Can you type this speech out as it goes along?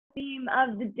theme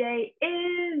of the day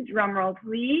is, drumroll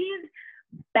please,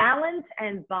 balance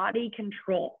and body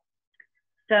control.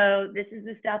 So this is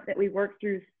the stuff that we work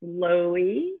through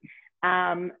slowly.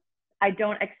 I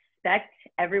don't expect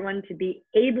everyone to be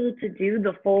able to do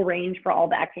the full range for all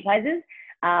the exercises,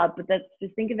 but let's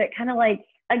just think of it kind of like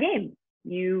a game.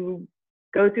 You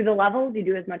go through the levels, you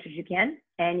do as much as you can,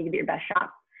 and you give it your best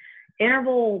shot.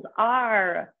 Intervals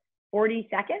are 40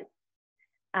 seconds.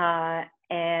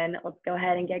 And let's go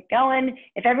ahead and get going.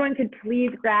 If everyone could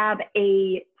please grab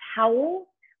a towel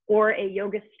or a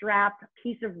yoga strap,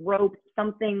 piece of rope,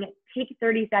 something, take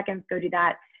 30 seconds, go do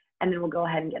that, and then we'll go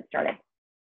ahead and get started.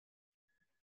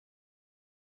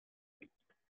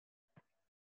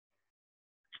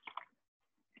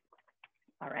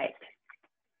 All right.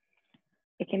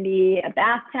 It can be a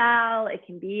bath towel, it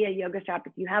can be a yoga strap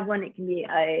if you have one, it can be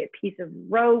a piece of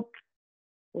rope,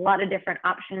 a lot of different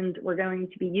options. We're going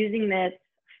to be using this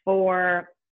for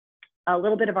a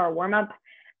little bit of our warm-up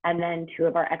and then 2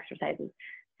 of our exercises.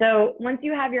 So once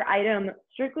you have your item,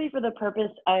 strictly for the purpose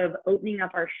of opening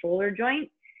up our shoulder joint,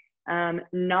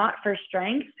 not for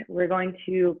strength, we're going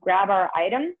to grab our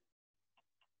item,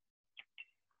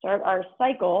 start our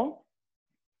cycle,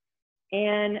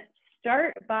 and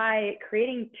start by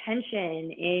creating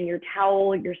tension in your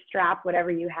towel, your strap, whatever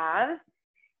you have.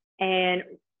 And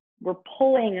we're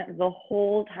pulling the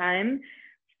whole time.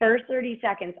 First 30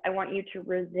 seconds, I want you to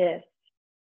resist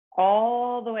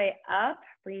all the way up,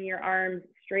 bringing your arms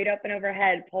straight up and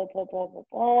overhead. Pull, pull, pull, pull,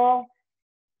 pull.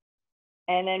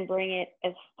 And then bring it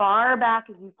as far back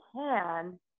as you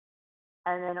can,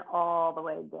 and then all the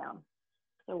way down.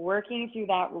 So working through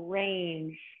that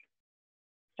range,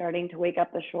 starting to wake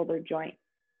up the shoulder joint.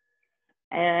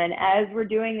 And as we're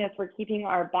doing this, we're keeping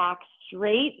our back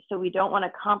straight, so we don't want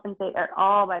to compensate at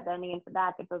all by bending into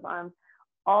back. Get those arms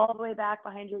all the way back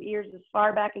behind your ears, as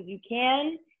far back as you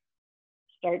can.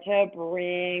 Start to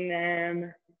bring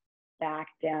them back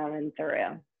down and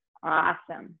through.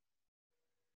 Awesome.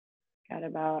 Got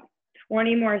about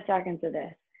 20 more seconds of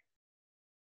this.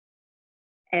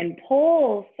 And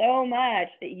pull so much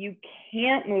that you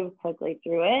can't move quickly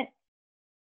through it.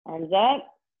 Arms up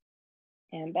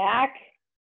and back.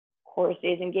 Core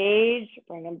stays engaged,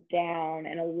 bring them down.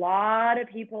 And a lot of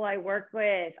people I work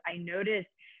with, I notice,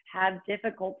 have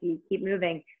difficulty, keep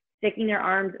moving, sticking their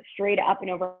arms straight up and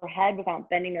overhead without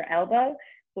bending their elbow.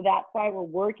 So that's why we're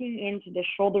working into the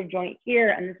shoulder joint here.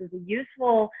 And this is a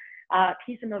useful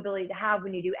piece of mobility to have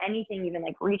when you do anything, even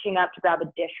like reaching up to grab a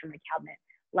dish from a cabinet.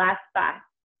 Last 5,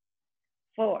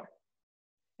 4,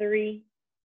 3,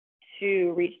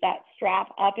 2, reach that strap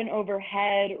up and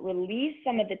overhead, release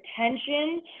some of the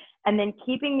tension, and then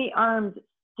keeping the arms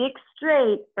stick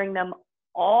straight, bring them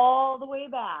all the way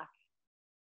back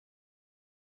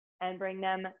and bring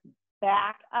them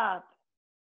back up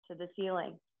to the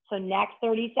ceiling. So next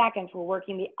 30 seconds, we're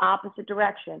working the opposite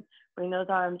direction. Bring those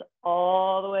arms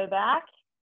all the way back.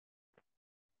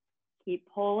 Keep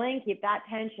pulling, keep that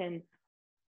tension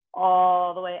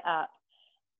all the way up.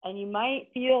 And you might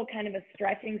feel kind of a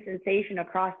stretching sensation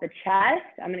across the chest.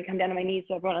 I'm gonna come down to my knees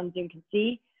so everyone on Zoom can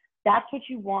see. That's what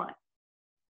you want.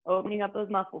 Opening up those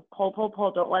muscles, pull, pull,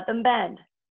 pull, don't let them bend.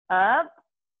 Up,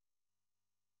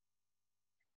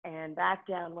 and back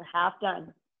down, we're half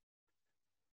done.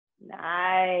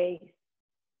 Nice,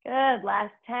 good,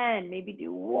 last 10, maybe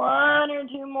do 1 or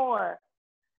 2 more.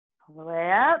 Pull the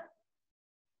way up,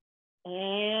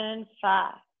 and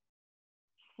 5,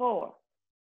 4,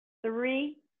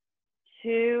 3,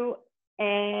 2,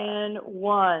 and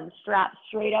 1. Strap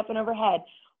straight up and overhead.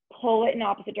 Pull it in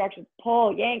opposite directions.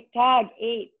 Pull, yank, tug.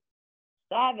 8,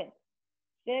 7,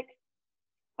 6,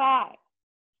 5,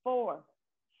 4,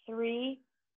 3,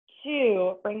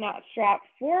 2. Bring that strap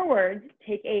forward.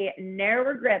 Take a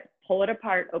narrower grip. Pull it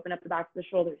apart. Open up the back of the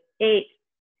shoulders. 8,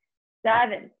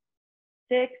 7,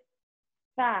 6,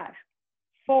 5,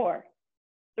 4,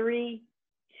 3,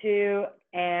 2,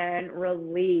 and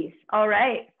release. All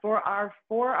right, for our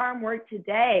forearm work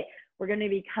today, we're going to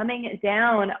be coming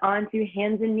down onto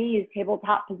hands and knees,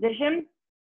 tabletop position.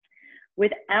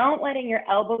 Without letting your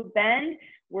elbows bend,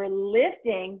 we're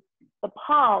lifting the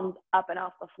palms up and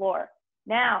off the floor.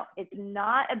 Now, it's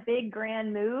not a big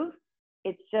grand move.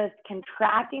 It's just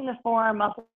contracting the forearm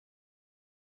muscles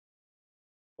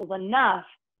enough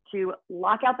to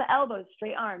lock out the elbows,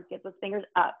 straight arms, get those fingers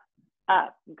up.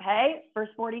 Okay,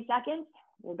 first 40 seconds,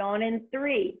 we're going in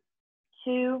 3,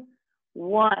 2,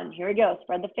 1. Here we go,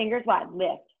 spread the fingers wide,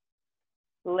 lift,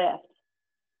 lift.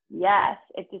 Yes,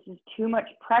 if this is too much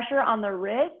pressure on the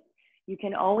wrist, you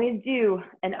can always do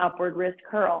an upward wrist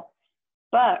curl.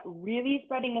 But really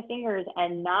spreading the fingers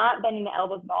and not bending the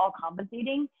elbows at all,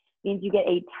 compensating, Means you get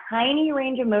a tiny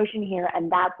range of motion here,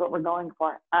 and that's what we're going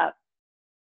for. Up,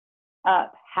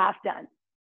 up, half done.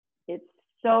 It's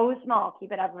so small.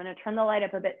 Keep it up. I'm going to turn the light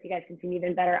up a bit so you guys can see me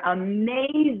even better.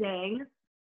 Amazing.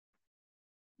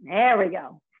 There we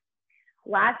go.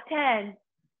 Last 10.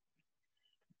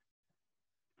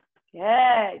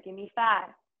 Good. Give me 5,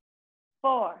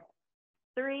 4,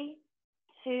 3,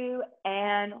 2,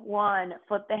 and 1.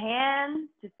 Flip the hands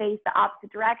to face the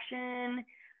opposite direction.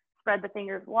 Spread the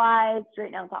fingers wide,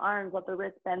 straighten out the arms, let the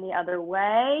wrists bend the other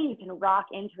way. You can rock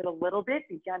into it a little bit,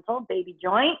 be gentle, baby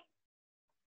joint.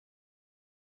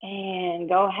 And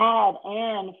go ahead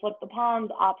and flip the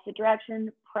palms opposite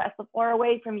direction, press the floor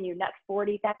away from you. Next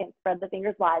 40 seconds, spread the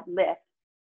fingers wide, lift,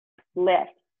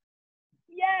 lift.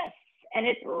 Yes, and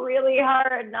it's really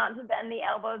hard not to bend the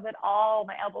elbows at all.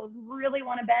 My elbows really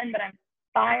want to bend, but I'm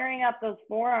firing up those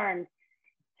forearms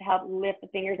to help lift the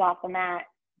fingers off the mat,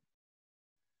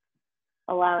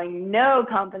 allowing no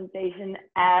compensation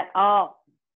at all.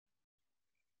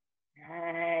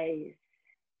 Nice.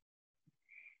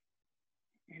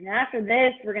 And after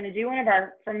this, we're going to do one of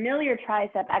our familiar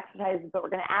tricep exercises, but we're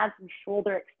going to add some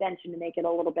shoulder extension to make it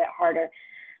a little bit harder.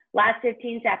 Last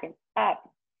 15 seconds. Up,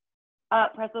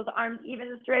 up. Press those arms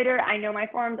even straighter. I know my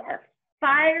forearms are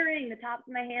firing the tops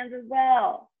of my hands as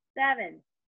well. 7,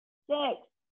 6,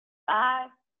 5,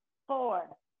 4,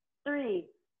 3,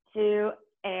 2,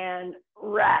 and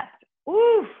rest.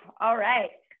 Oof. All right.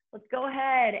 Let's go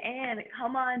ahead and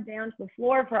come on down to the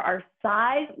floor for our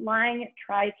side lying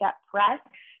tricep press.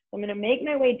 So I'm going to make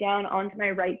my way down onto my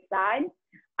right side.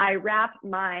 I wrap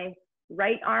my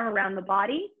right arm around the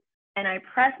body and I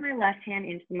press my left hand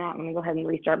into the mat. I'm going to go ahead and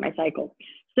restart my cycle.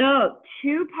 So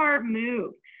 2-part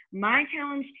move. My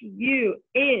challenge to you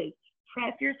is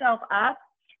press yourself up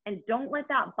and don't let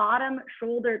that bottom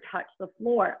shoulder touch the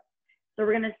floor. So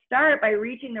we're going to start by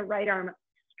reaching the right arm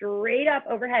straight up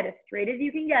overhead, as straight as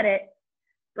you can get it.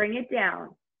 Bring it down.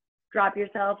 Drop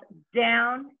yourself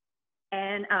down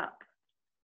and up.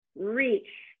 Reach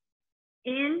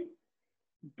in,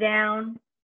 down,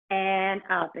 and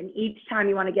up. And each time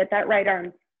you want to get that right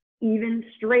arm even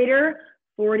straighter.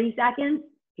 40 seconds.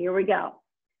 Here we go.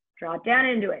 Draw it down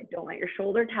into it. Don't let your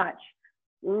shoulder touch.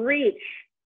 Reach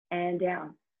and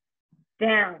down,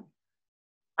 down,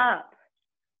 up.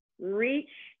 Reach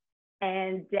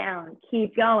and down.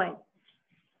 Keep going.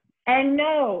 And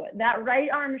no, that right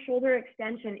arm shoulder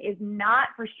extension is not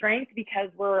for strength because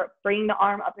we're bringing the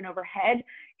arm up and overhead.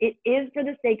 It is for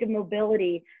the sake of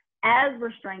mobility as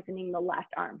we're strengthening the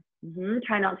left arm.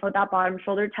 Try not to let that bottom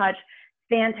shoulder touch.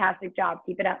 Fantastic job.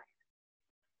 Keep it up.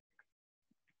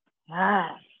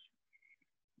 Ah.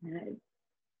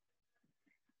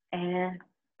 And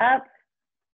up,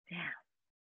 down,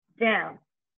 down,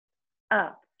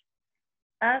 up,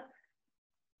 up,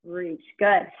 reach.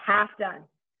 Good. Half done.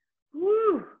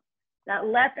 Woo. That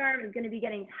left arm is going to be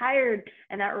getting tired,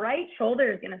 and that right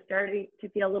shoulder is going to start to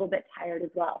feel a little bit tired as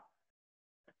well.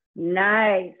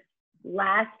 Nice.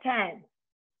 Last 10.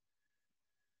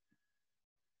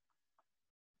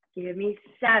 Give me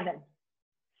 7,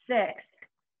 6,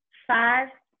 5,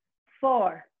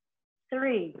 4,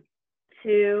 3,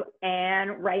 2,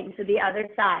 and right into the other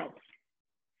side.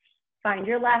 Find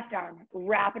your left arm,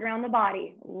 wrap it around the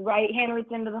body. Right hand reach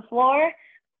into the floor.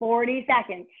 40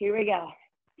 seconds. Here we go.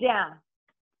 Down,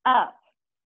 up,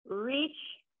 reach,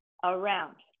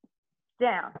 around,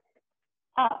 down,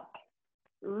 up,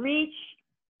 reach,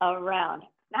 around.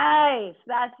 Nice.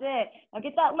 That's it. Now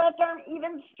get that left arm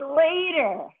even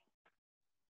straighter.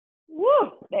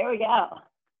 Woo. There we go.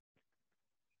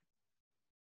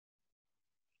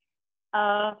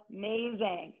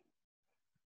 Amazing.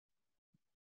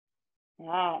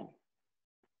 Yeah.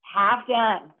 Half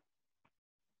done.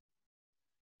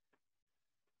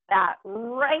 That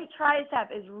right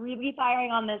tricep is really firing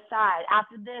on this side.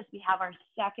 After this, we have our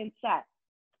second set.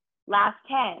 Last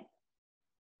 10.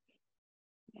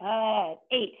 Good.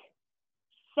 8,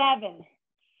 7,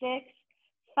 6,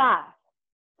 5,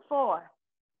 4,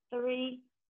 3,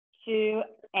 2,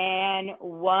 and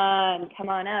 1. Come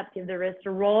on up. Give the wrist a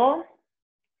roll.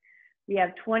 We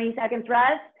have 20 seconds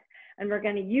rest, and we're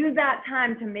going to use that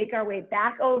time to make our way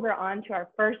back over onto our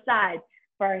first side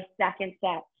for our second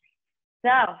set. So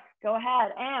go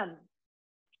ahead and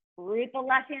root the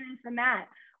left hand into the mat.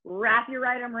 Wrap your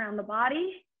right arm around the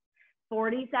body.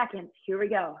 40 seconds. Here we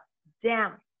go.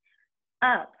 Down,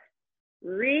 up,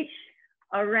 reach,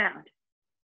 around,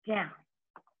 down,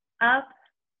 up,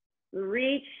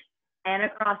 reach, and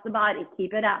across the body.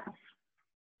 Keep it up.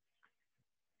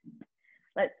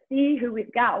 Let's see who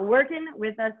we've got working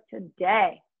with us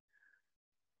today.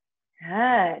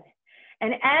 Good.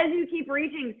 And as you keep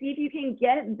reaching, see if you can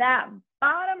get that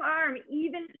bottom arm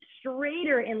even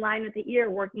straighter in line with the ear,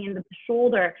 working into the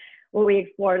shoulder, what we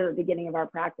explored at the beginning of our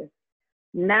practice.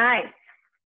 Nice.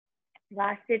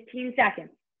 Last 15 seconds.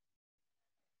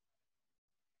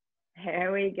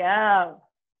 There we go.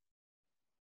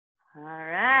 All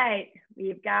right,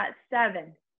 we've got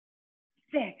 7,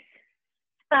 6,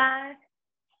 5,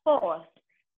 4,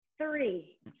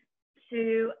 3,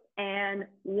 2, and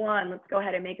 1. Let's go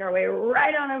ahead and make our way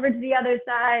right on over to the other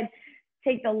side.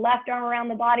 Take the left arm around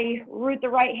the body, root the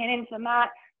right hand into the mat.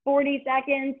 40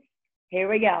 seconds. Here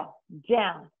we go.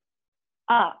 Down,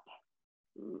 up,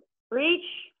 reach,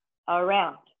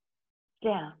 around,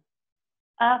 down,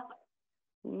 up,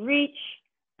 reach,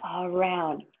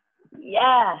 around.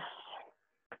 Yes.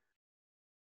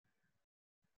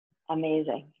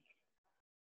 Amazing.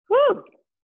 Woo.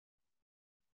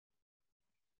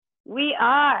 We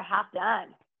are half done.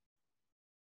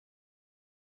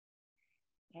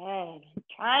 Good.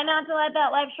 Try not to let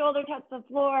that left shoulder touch the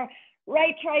floor.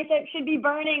 Right tricep should be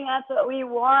burning. That's what we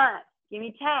want. Give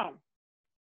me 10.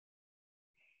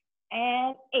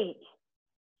 And 8,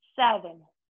 7,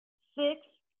 6,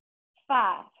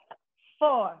 5,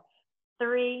 4,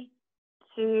 3,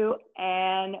 2,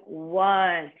 and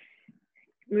 1.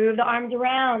 Move the arms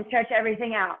around, stretch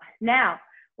everything out. Now,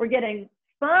 we're getting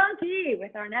funky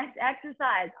with our next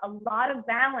exercise. A lot of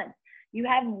balance. You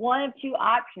have one of two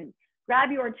options. Grab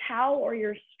your towel or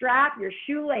your strap, your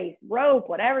shoelace, rope,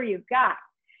 whatever you've got.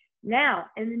 Now,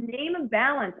 in the name of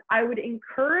balance, I would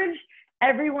encourage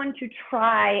everyone to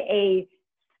try a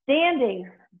standing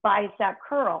bicep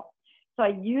curl. So I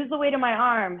use the weight of my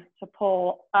arm to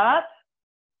pull up,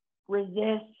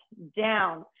 resist,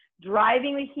 down,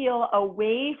 driving the heel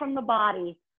away from the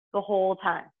body the whole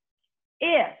time.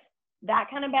 If that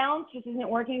kind of balance just isn't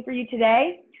working for you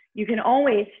today, you can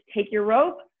always take your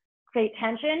rope, create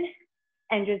tension,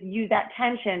 and just use that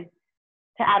tension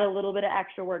to add a little bit of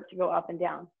extra work to go up and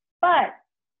down. But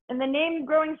in the name of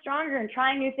growing stronger and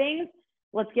trying new things,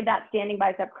 let's give that standing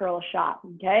bicep curl a shot,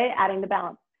 okay? Adding the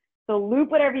balance. So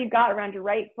loop whatever you've got around your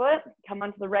right foot, come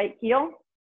onto the right heel,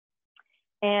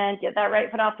 and get that right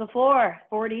foot off the floor.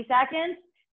 40 seconds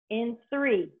in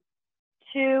 3,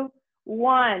 2,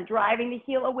 1. Driving the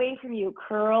heel away from you.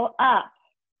 Curl up.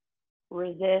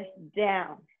 Resist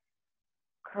down.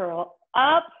 Curl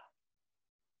up.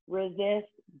 Resist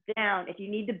down. If you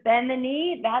need to bend the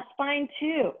knee, that's fine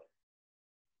too.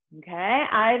 Okay,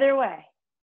 either way.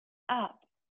 Up.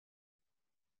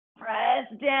 Press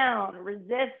down.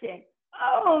 Resisting.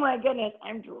 Oh my goodness,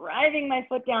 I'm driving my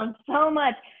foot down so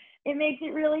much. It makes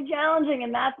it really challenging,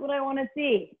 and that's what I want to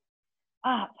see.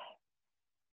 Up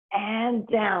and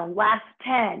down. Last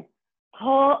 10.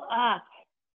 Pull up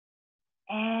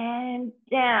and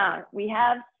down. We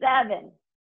have 7,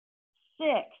 6,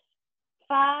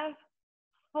 5,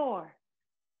 4,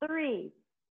 3,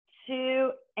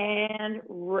 2, and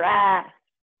rest.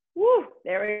 Woo,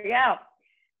 there we go.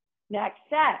 Next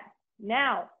set.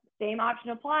 Now, same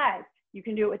option applies. You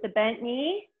can do it with a bent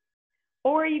knee,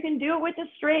 or you can do it with a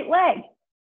straight leg.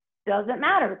 Doesn't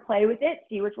matter. Play with it.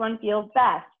 See which one feels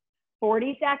best.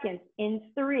 40 seconds in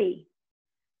 3,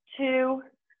 2,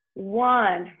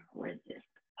 1. Resist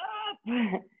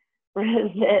up.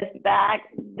 Resist back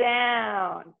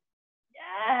down.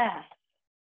 Yes.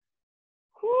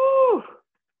 Whew.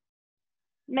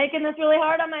 Making this really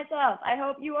hard on myself. I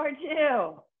hope you are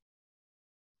too.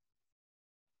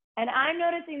 And I'm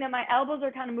noticing that my elbows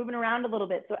are kind of moving around a little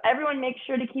bit. So everyone make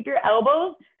sure to keep your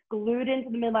elbows glued into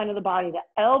the midline of the body.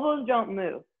 The elbows don't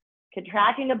move.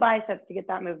 Contracting the biceps to get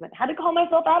that movement. Had to call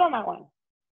myself out on that one.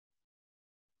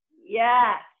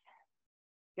 Yes.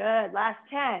 Good. Last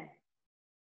 10.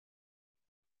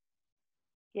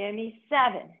 Give me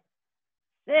 7,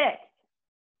 6,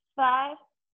 5,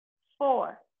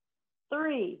 4,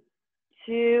 3,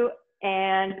 2,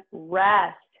 and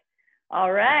rest.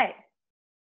 All right.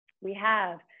 We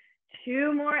have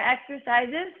 2 more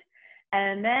exercises,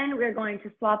 and then we're going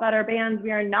to swap out our bands.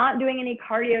 We are not doing any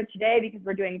cardio today because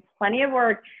we're doing plenty of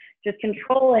work, just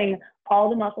controlling all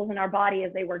the muscles in our body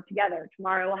as they work together.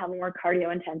 Tomorrow we'll have a more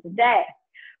cardio intensive day.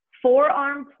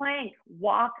 Forearm plank,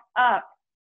 walk up.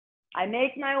 I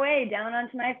make my way down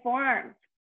onto my forearms.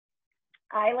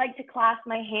 I like to clasp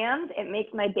my hands. It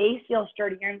makes my base feel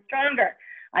sturdier and stronger.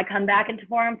 I come back into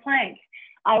forearm plank.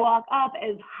 I walk up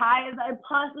as high as I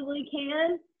possibly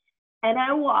can, and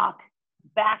I walk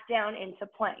back down into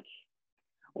plank.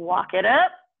 Walk it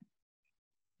up,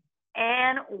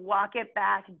 and walk it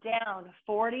back down.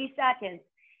 40 seconds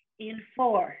in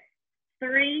 4,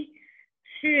 3,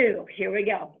 2. Here we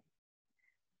go.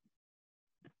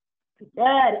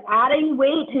 Good. Adding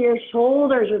weight to your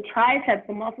shoulders or triceps,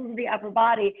 the muscles of the upper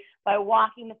body, by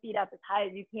walking the feet up as high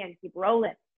as you can. Keep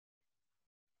rolling.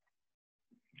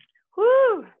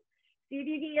 Whoo! See if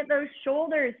you can get those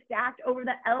shoulders stacked over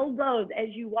the elbows as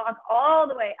you walk all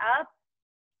the way up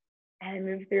and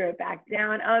move through it back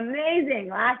down. Amazing.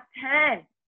 Last 10.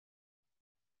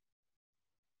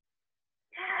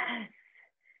 Yes.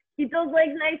 Keep those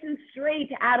legs nice and straight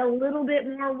to add a little bit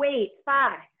more weight.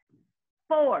 5,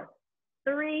 4,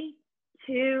 3,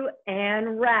 2,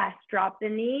 and rest. Drop the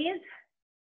knees.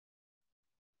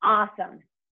 Awesome.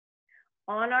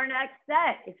 On our next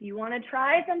set, if you want to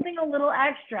try something a little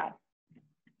extra,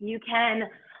 you can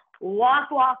walk,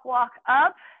 walk, walk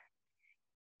up,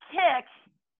 kick,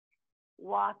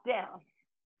 walk down.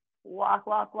 Walk,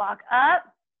 walk, walk up,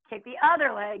 kick the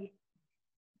other leg,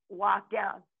 walk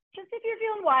down. Just if you're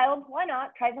feeling wild, why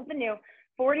not? Try something new.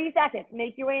 40 seconds.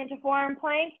 Make your way into forearm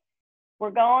plank. We're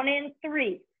going in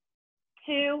 3,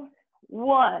 2,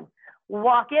 1.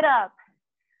 Walk it up.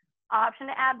 Option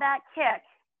to add that kick.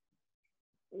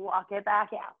 Walk it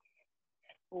back out.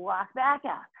 Walk back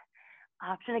up.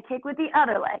 Option to kick with the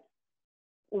other leg.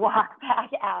 Walk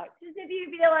back out. Just if you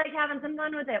feel like having some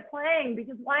fun with it, playing,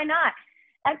 because why not?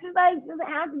 Exercise doesn't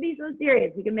have to be so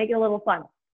serious. We can make it a little fun.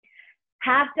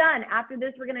 Half done. After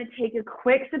this, we're going to take a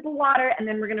quick sip of water, and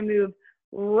then we're going to move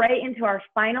right into our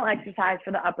final exercise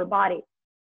for the upper body.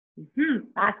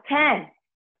 Last 10.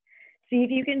 See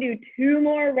if you can do 2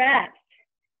 more reps.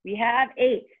 We have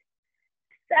 8,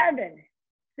 7,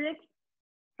 6,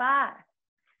 5,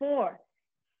 4,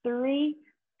 3,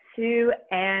 2,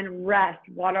 and rest.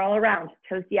 Water all around.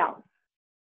 Toasty out.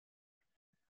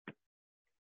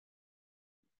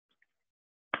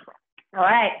 All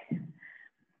right.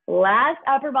 Last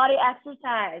upper body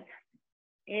exercise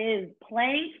is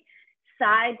plank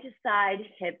side to side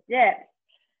hip dip.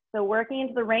 So working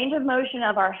into the range of motion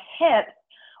of our hips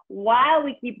while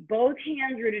we keep both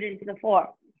hands rooted into the floor.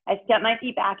 I step my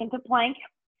feet back into plank.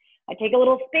 I take a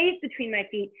little space between my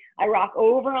feet. I rock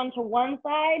over onto one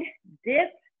side,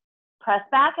 dip, press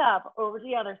back up over to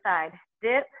the other side,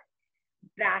 dip,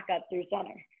 back up through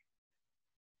center.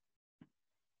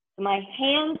 So my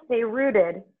hands stay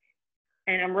rooted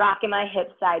and I'm rocking my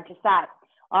hips side to side.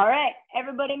 All right,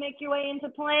 everybody make your way into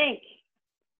plank.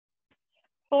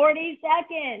 40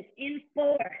 seconds in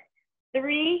 4,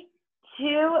 3,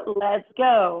 2, let's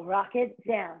go. Rock it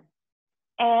down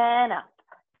and up.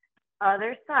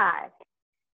 Other side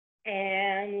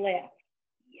and lift.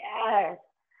 Yes.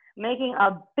 Making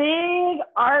a big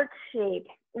arc shape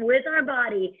with our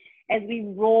body as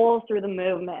we roll through the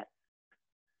movement.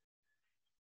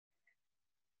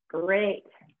 Great.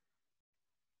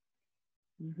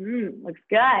 Looks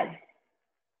good.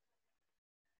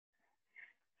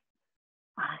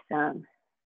 Awesome.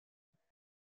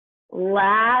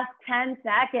 Last 10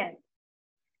 seconds.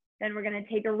 Then we're going to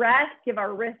take a rest, give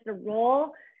our wrist a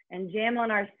roll, and jam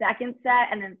on our second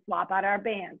set, and then swap out our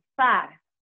bands. 5,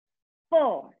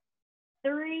 4,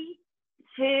 3,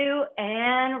 2,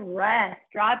 and rest.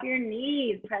 Drop your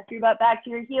knees. Press your butt back to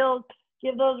your heels.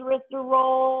 Give those wrists a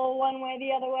roll one way,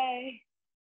 the other way.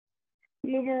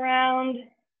 Move around.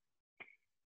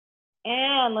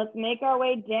 And let's make our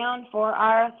way down for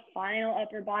our final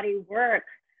upper body work.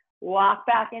 Walk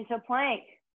back into plank.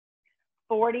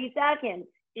 40 seconds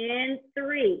in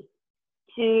 3,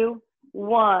 2,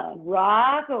 1.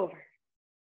 Rock over.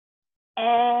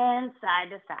 And side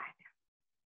to side.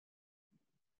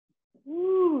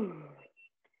 Woo.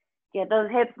 Get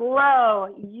those hips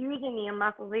low, using the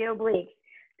muscles of the obliques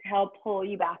to help pull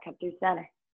you back up through center.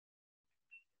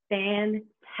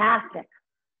 Fantastic.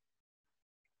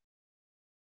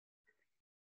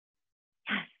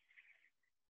 Yes.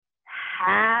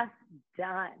 Half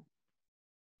done.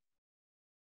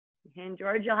 And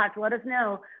George, you'll have to let us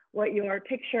know what your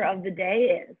picture of the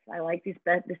day is. I like this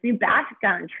new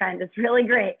background trend. It's really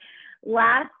great.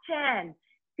 Last 10.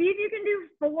 See if you can do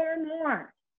 4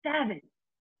 more. 7,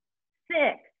 6,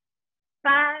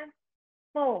 5,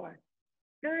 4,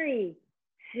 3,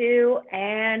 2,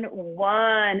 and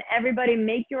 1. Everybody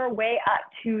make your way up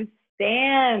to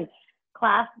stand.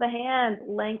 Clasp the hands,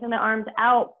 lengthen the arms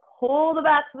out, pull the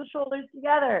backs of the shoulders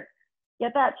together.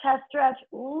 Get that chest stretch,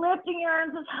 lifting your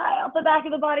arms as high off the back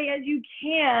of the body as you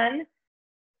can.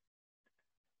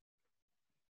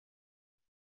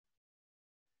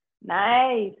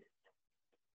 Nice.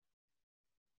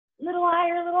 Little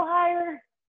higher, little higher.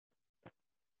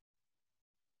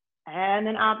 And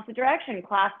then opposite direction,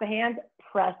 clasp the hands,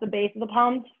 press the base of the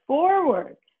palms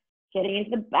forward, getting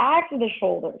into the backs of the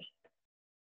shoulders.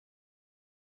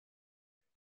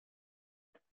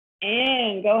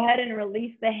 And go ahead and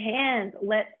release the hands.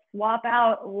 Let's swap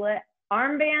out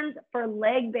arm bands for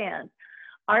leg bands.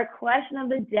 Our question of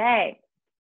the day.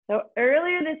 So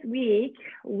earlier this week,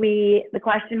 the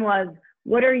question was,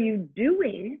 what are you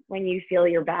doing when you feel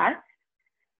your best?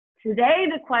 Today,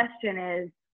 the question is,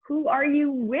 who are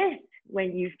you with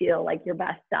when you feel like your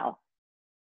best self?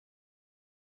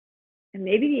 And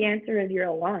maybe the answer is you're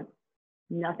alone.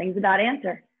 Nothing's a bad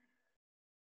answer.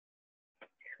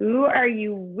 Who are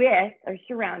you with or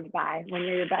surrounded by when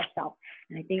you're your best self?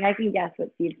 And I think I can guess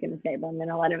what Steve's going to say, but I'm going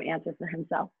to let him answer for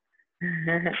himself.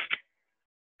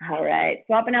 All right,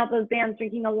 swapping out those bands,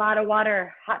 drinking a lot of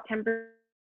water, hot temperature.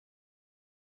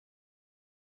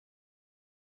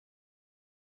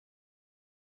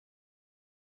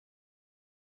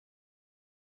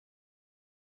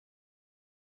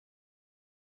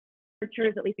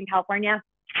 Temperatures, at least in California.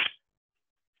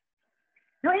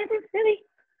 No answers, really?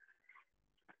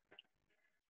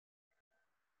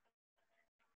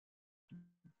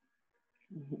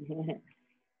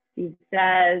 He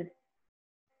says,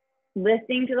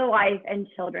 listening to the wife and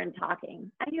children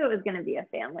talking. I knew it was going to be a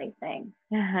family thing.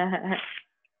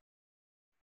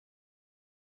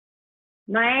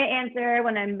 My answer,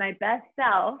 when I'm my best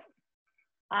self,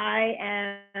 I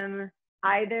am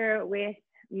either with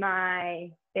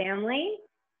my family.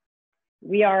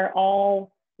 We are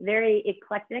all very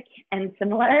eclectic and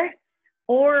similar,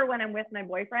 or when I'm with my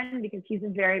boyfriend, because he's a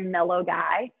very mellow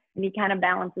guy and he kind of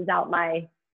balances out my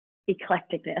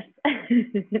eclecticness.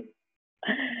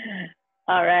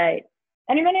 All right.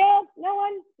 Anybody else? No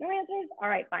one? No answers? All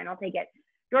right, fine, I'll take it.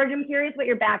 George, I'm curious what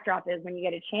your backdrop is when you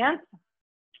get a chance.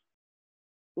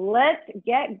 Let's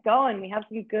get going. We have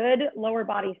some good lower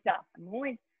body stuff. I'm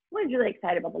always really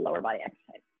excited about the lower body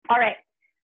exercise. All right.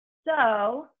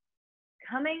 So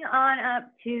coming on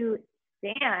up to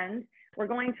stand, we're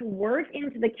going to work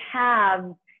into the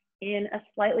calves in a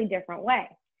slightly different way.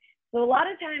 So a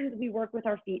lot of times we work with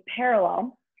our feet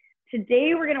parallel.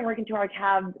 Today we're going to work into our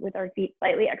calves with our feet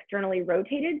slightly externally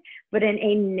rotated, but in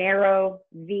a narrow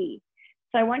V.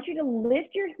 So I want you to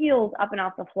lift your heels up and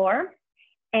off the floor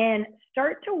and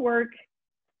start to work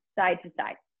side to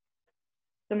side.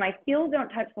 So my heels don't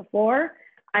touch the floor.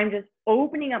 I'm just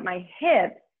opening up my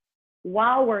hips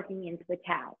while working into the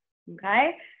calves,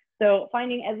 okay? So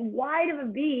finding as wide of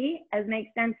a V as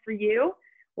makes sense for you.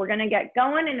 We're gonna get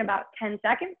going in about 10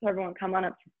 seconds. So everyone come on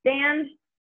up to stand.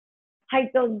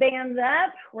 Hike those bands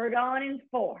up. We're going in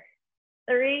 4,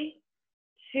 3,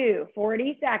 2,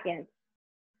 40 seconds.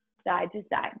 Side to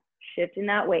side, shifting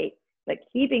that weight, but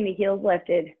keeping the heels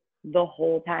lifted the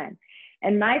whole time.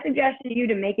 And my suggestion to you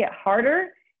to make it harder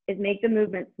is make the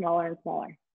movement smaller and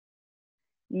smaller.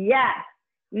 Yes.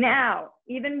 Now,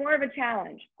 even more of a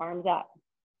challenge, arms up.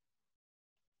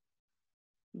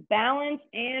 Balance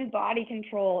and body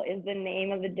control is the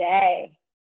name of the day.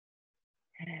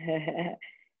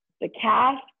 The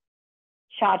calf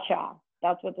cha-cha,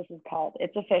 that's what this is called.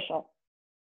 It's official.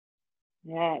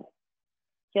 Yes.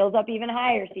 Heels up even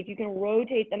higher. See if you can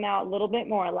rotate them out a little bit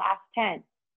more. Last 10.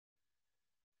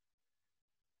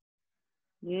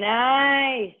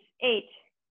 Nice. 8,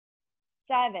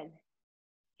 7,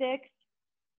 6,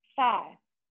 5,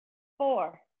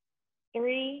 4,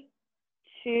 3,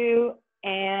 2,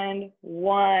 and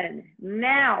 1.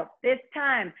 Now, this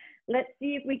time, let's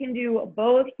see if we can do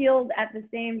both heels at the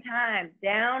same time.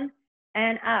 Down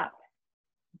and up.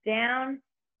 Down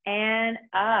and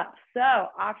up. So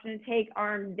option to take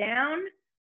arms down,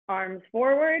 arms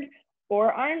forward,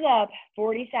 or arms up,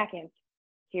 40 seconds.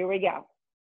 Here we go.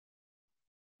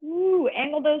 Ooh,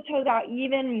 angle those toes out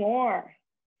even more.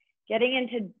 Getting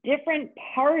into different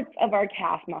parts of our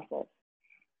calf muscles.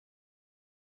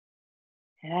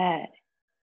 Good.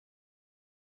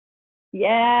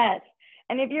 Yes.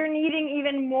 And if you're needing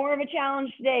even more of a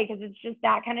challenge today, because it's just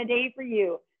that kind of day for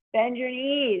you, bend your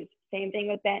knees. Same thing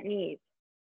with bent knees.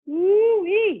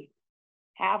 Woo-wee.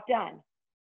 Half done.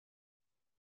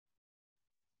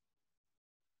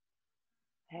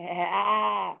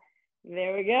 Yeah.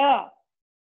 There we go.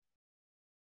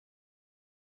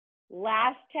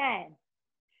 Last 10.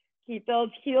 Keep those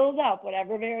heels up,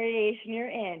 whatever variation you're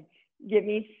in. Give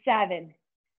me 7,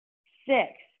 6,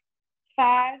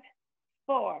 5,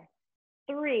 4,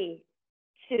 3,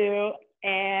 2,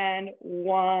 and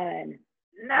 1.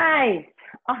 Nice.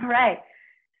 All right.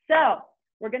 So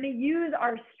we're going to use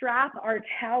our strap, our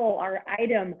towel, our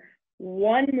item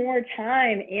one more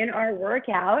time in our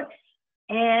workout.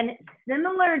 And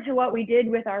similar to what we did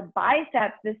with our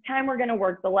biceps, this time we're going to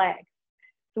work the legs.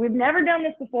 So we've never done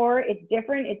this before. It's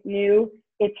different. It's new.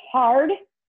 It's hard.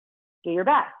 Do your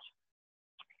best.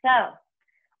 So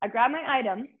I grab my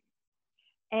item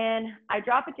and I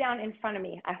drop it down in front of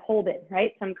me. I hold it,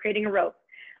 right? So I'm creating a rope.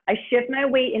 I shift my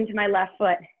weight into my left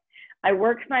foot. I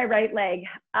work my right leg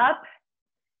up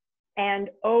and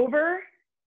over,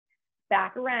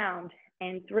 back around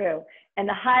and through. And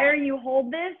the higher you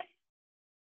hold this,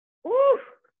 ooh,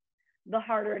 the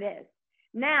harder it is.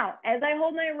 Now, as I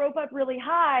hold my rope up really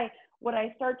high, what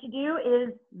I start to do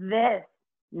is this.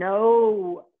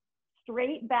 No,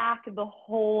 straight back the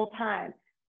whole time.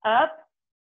 Up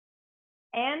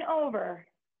and over,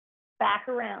 back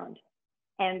around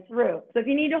and through. So if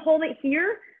you need to hold it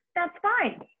here, that's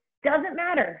fine. Doesn't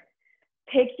matter.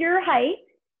 Pick your height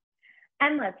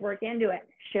and let's work into it.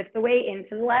 Shift the weight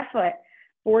into the left foot.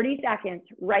 40 seconds,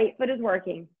 right foot is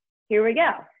working. Here we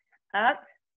go. Up,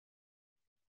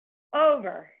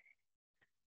 over,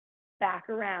 back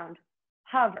around,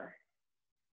 hover,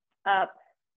 up,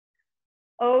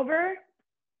 over,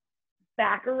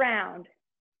 back around,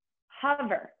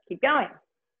 hover. Keep going.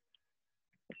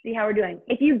 Let's see how we're doing.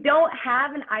 If you don't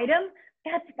have an item,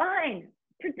 that's fine.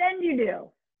 Pretend you do.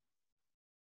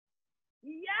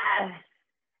 Yes.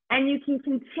 And you can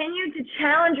continue to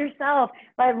challenge yourself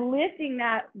by lifting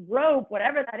that rope,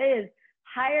 whatever that is,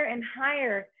 higher and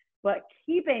higher, but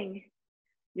keeping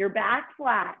your back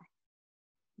flat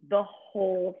the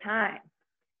whole time.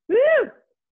 Woo!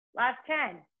 Last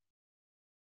 10.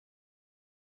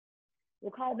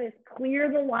 We'll call this clear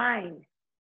the line.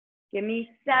 Give me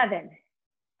 7,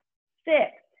 6,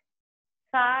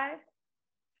 5,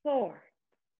 4,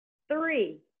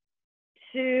 3,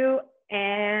 2,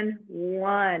 and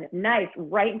 1. Nice.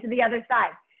 Right into the other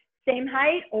side. Same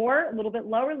height or a little bit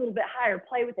lower, a little bit higher.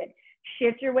 Play with it.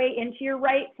 Shift your weight into your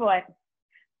right foot.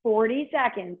 40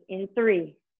 seconds in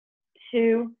 3,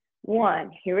 2,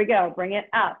 1. Here we go. Bring it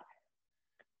up,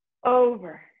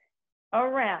 over,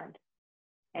 around,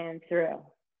 and through.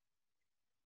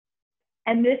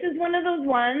 And this is one of those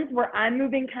ones where I'm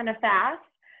moving kind of fast.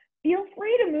 Feel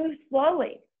free to move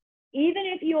slowly. Even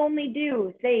if you only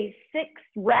do, say, 6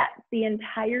 reps the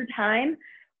entire time,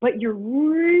 but you're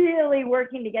really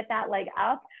working to get that leg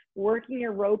up, working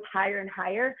your rope higher and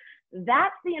higher,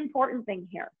 that's the important thing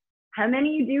here. How many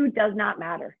you do does not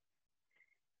matter.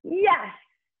 Yes,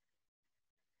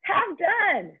 have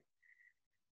done.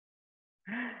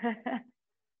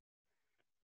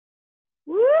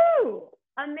 Woo,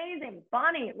 amazing.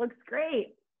 Bonnie, it looks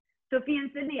great. Sophie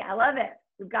and Sydney, I love it.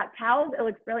 We've got towels, it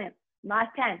looks brilliant.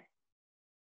 Last 10.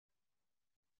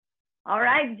 All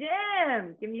right,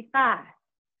 Jim, give me 5,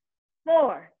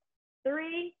 4,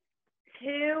 3,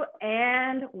 2,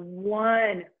 and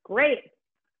 1. Great.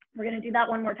 We're gonna do that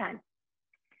one more time.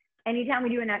 Anytime we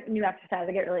do a new exercise,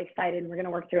 I get really excited and we're gonna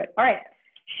work through it. All right,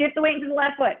 shift the weight into the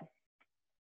left foot.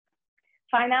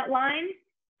 Find that line.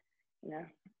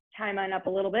 Tie mine up a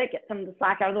little bit, get some of the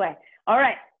slack out of the way. All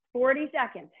right, 40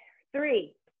 seconds.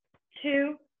 3,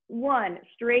 2, 1.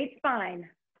 Straight spine.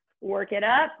 Work it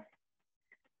up,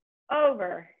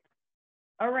 over,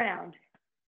 around,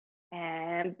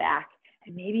 and back.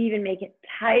 And maybe even make it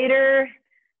tighter.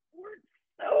 Work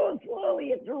so slowly,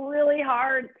 it's really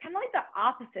hard. It's kind of like the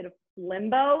opposite of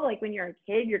limbo. Like when you're a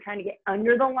kid, you're trying to get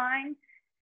under the line.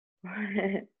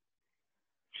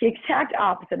 The exact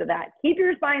opposite of that. Keep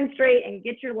your spine straight and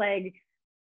get your leg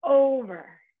over.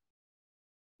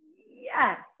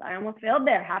 Yes, I almost failed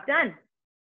there. Half done.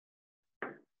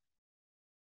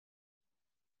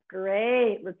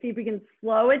 Great. Let's see if we can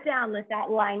slow it down. Lift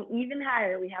that line even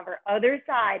higher. We have our other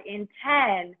side in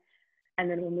 10,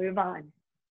 and then we'll move on.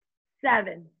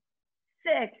 7,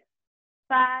 6,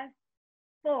 5,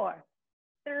 4,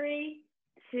 3,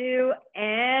 2,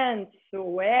 and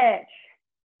switch.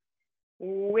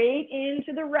 Weight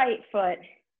into the right foot.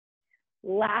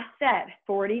 Last set,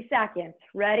 40 seconds.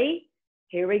 Ready?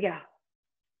 Here we go.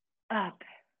 Up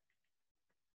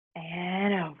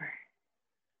and over.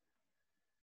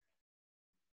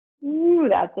 Ooh,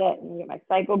 that's it. Let me get my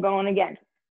cycle going again.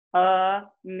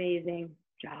 Amazing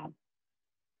job.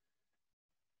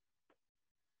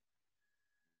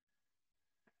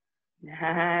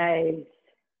 Nice.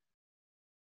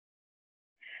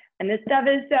 And this stuff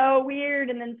is so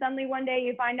weird. And then suddenly one day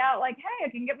you find out like, hey, I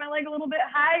can get my leg a little bit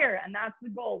higher. And that's the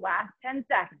goal. Last 10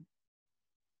 seconds.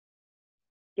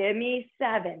 Give me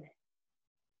 7,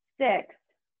 6,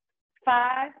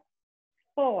 5,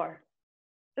 4,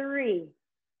 3,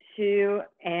 2,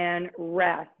 and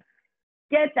rest.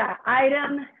 Get that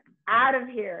item out of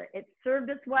here. It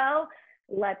served us well.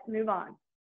 Let's move on.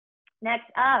 Next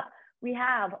up, we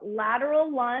have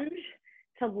lateral lunge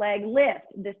to leg lift.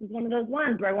 This is one of those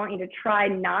ones where I want you to try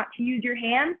not to use your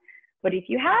hands, but if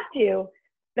you have to,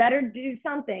 better do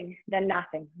something than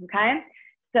nothing, okay?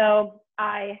 So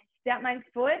I step my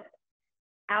foot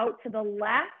out to the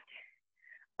left.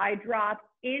 I drop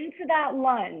into that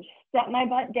lunge, set my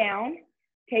butt down,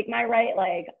 take my right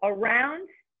leg around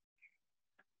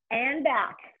and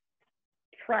back,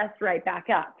 press right back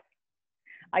up.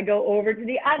 I go over to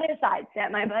the other side,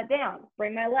 set my butt down,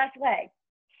 bring my left leg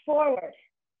forward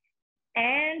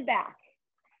and back.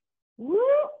 Woo!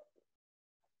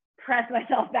 Press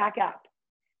myself back up.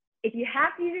 If you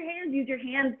have to use your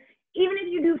hands. Even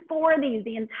if you do 4 of these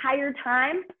the entire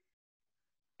time,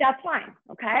 that's fine,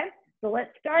 okay? So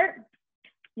let's start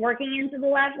working into the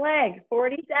left leg.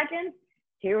 40 seconds.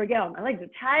 Here we go. My legs are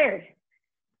tired.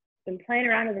 Been playing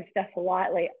around with this stuff a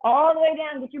lot lately. All the way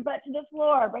down, get your butt to the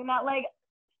floor. Bring that leg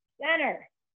center.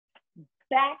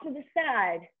 Back to the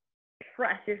side.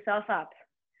 Press yourself up.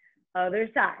 Other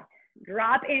side.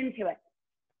 Drop into it.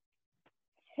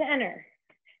 Center.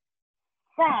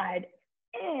 Side.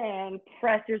 And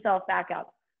press yourself back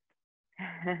up.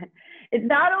 It's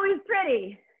not always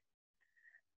pretty,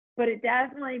 but it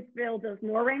definitely builds us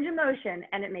more range of motion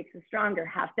and it makes us stronger.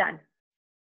 Half done.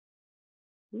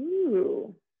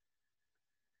 Ooh.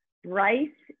 Bryce,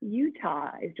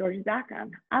 Utah is George's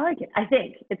background. I like it. I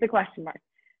think it's a question mark.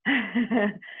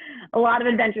 A lot of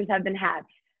adventures have been had.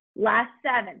 Last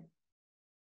 7,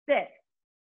 6,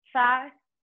 5,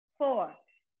 4,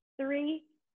 3,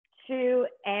 2,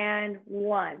 and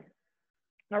 1.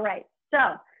 All right, so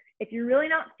if you're really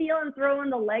not feeling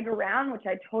throwing the leg around, which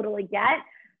I totally get,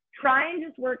 try and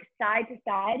just work side to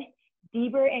side,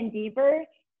 deeper and deeper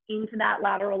into that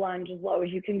lateral lunge as low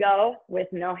as you can go with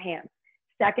no hands.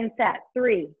 Second set,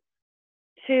 3,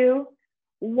 2,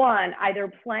 1.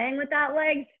 Either playing with that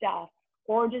leg stuff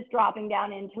or just dropping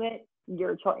down into it,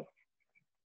 your choice.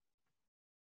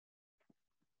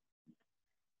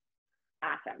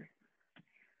 Awesome.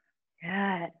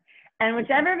 Good. And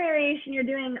whichever variation you're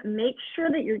doing, make sure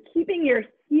that you're keeping your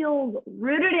heels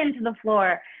rooted into the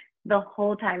floor the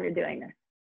whole time you're doing this.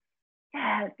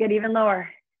 Yeah, let's get even lower.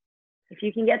 If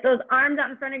you can get those arms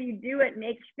out in front of you, do it.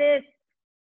 Make fists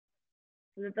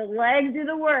so that the legs do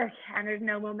the work and there's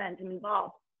no momentum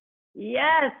involved.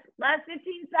 Yes, last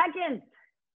 15 seconds.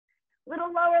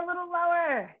 Little lower, little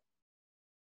lower.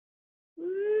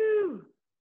 Woo.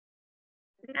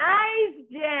 Nice,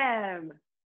 Jim.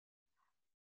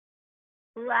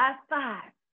 Last 5,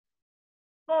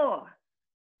 4,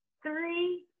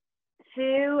 3,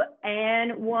 2,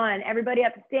 and 1. Everybody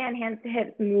up to stand, hands to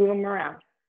hips, move them around.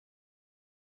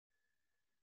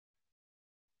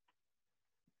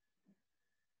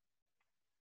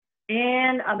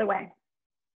 And other way.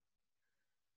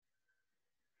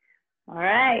 All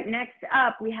right, next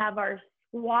up, we have our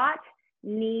squat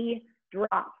knee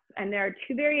drops. And there are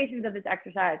 2 variations of this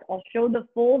exercise. I'll show the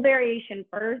full variation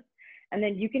first, and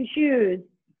then you can choose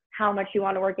how much you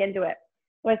want to work into it.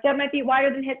 So I set my feet wider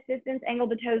than hip distance, angle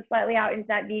the toes slightly out into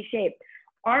that V shape.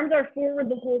 Arms are forward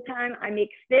the whole time. I make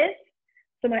fists,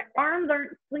 so my arms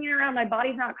aren't swinging around. My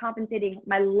body's not compensating.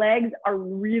 My legs are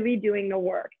really doing the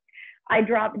work. I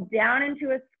drop down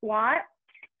into a squat,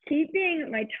 keeping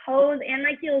my toes and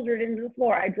my heels rooted into the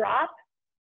floor. I drop,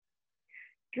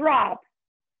 drop,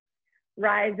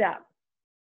 rise up.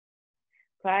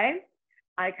 Okay?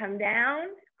 I come down,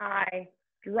 I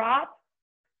drop,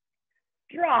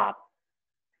 drop,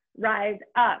 rise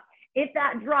up. If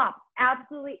that drop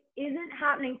absolutely isn't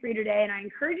happening for you today, and I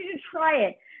encourage you to try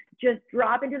it, just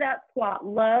drop into that squat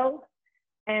low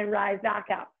and rise back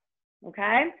up.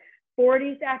 Okay?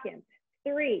 40 seconds.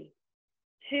 3,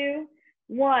 2,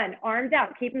 1. Arms out.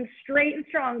 Keep them straight and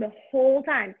strong the whole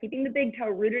time. Keeping the big toe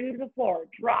rooted into the floor.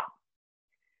 Drop,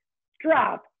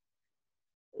 drop,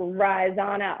 rise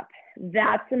on up.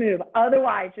 That's the move.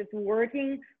 Otherwise, just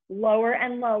working lower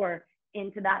and lower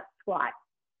into that squat.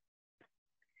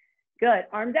 Good.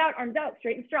 Arms out,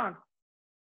 straight and strong.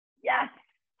 Yes.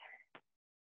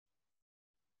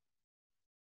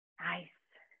 Nice.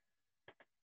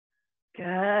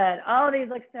 Good. Oh, these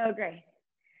look so great.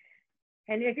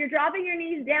 And if you're dropping your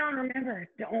knees down, remember,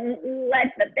 don't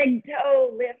let the big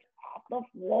toe lift off the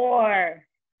floor.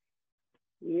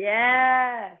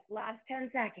 Yes. Last 10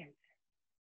 seconds.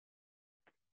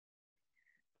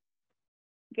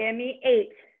 Give me 8,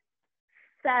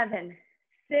 7,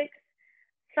 6,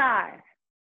 5,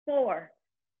 4,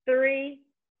 3,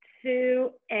 2,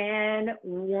 and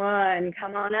 1.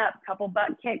 Come on up. Couple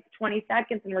butt kicks, 20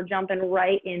 seconds, and we're jumping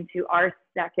right into our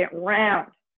second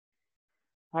round.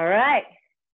 All right.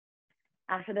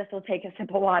 After this, we'll take a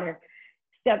sip of water.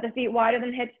 Step the feet wider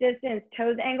than hip distance,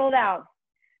 toes angled out.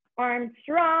 Arms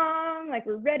strong, like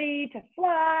we're ready to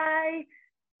fly.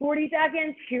 40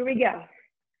 seconds, here we go.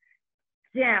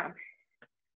 Down,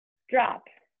 drop,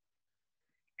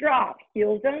 drop,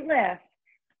 heels don't lift,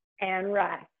 and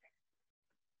rise.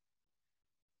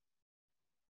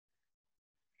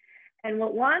 And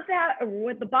what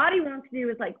the body wants to do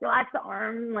is like relax the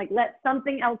arms, like let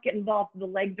something else get involved so the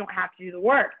legs don't have to do the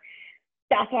work.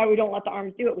 That's why we don't let the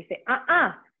arms do it. We say,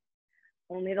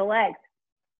 only the legs.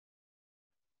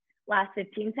 Last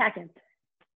 15 seconds.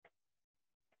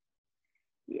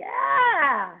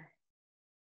 Yeah.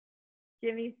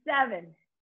 Give me 7,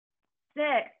 6,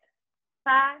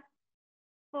 5,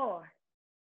 4,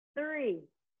 3,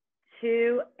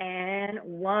 2, and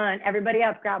 1. Everybody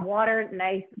up, grab water.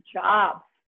 Nice job.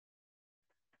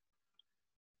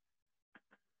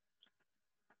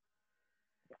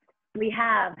 We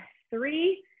have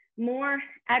 3 more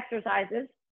exercises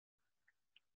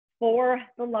for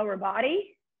the lower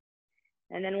body,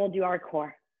 and then we'll do our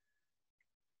core.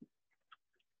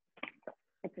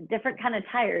 It's a different kind of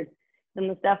tired than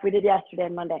the stuff we did yesterday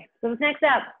and Monday. So next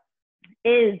up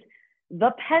is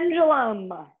the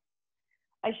pendulum.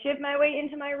 I shift my weight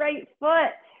into my right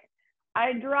foot.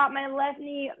 I drop my left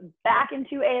knee back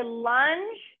into a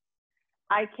lunge.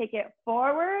 I kick it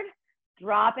forward,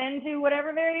 drop into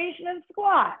whatever variation of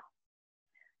squat.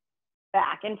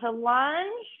 Back into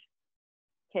lunge,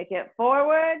 kick it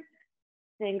forward,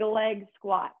 single leg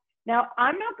squat. Now,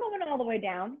 I'm not going all the way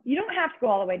down. You don't have to go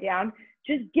all the way down.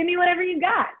 Just give me whatever you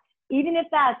got. Even if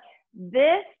that's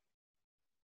this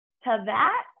to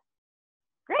that,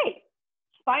 great.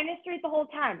 Spine is straight the whole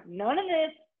time. None of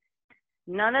this,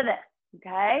 none of this,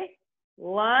 okay?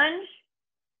 Lunge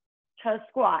to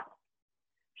squat.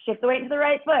 Shift the weight to the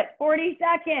right foot. 40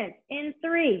 seconds in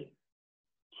 3,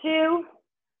 2,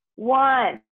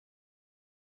 1.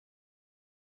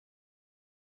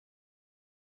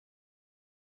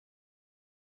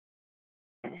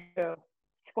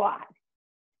 Squat.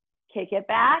 Kick it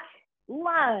back,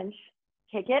 lunge,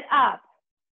 kick it up,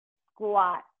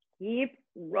 squat. Keep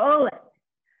rolling.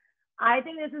 I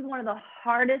think this is one of the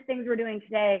hardest things we're doing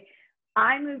today.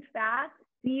 I moved fast.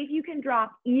 See if you can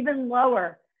drop even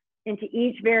lower into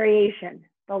each variation,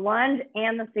 the lunge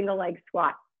and the single leg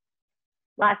squat.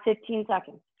 Last 15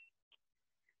 seconds.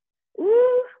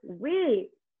 Ooh, wee.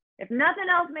 If nothing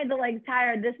else made the legs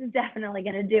tired, this is definitely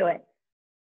going to do it.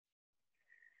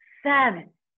 7,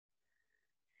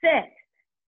 6,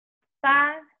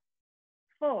 5,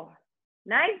 4.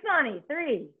 Nice, Bonnie.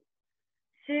 3,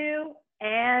 2,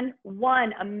 and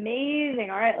 1. Amazing.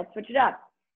 All right, let's switch it up.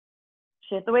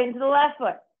 Shift the weight into the left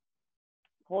foot.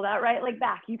 Pull that right leg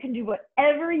back. You can do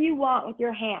whatever you want with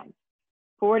your hands.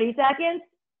 40 seconds.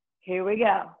 Here we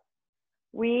go.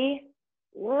 We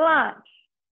lunge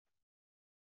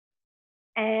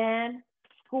and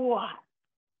squat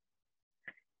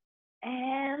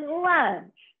and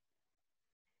lunge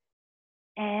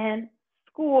and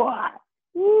squat.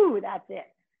 Woo, that's it.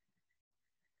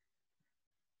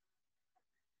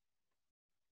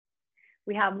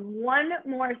 We have one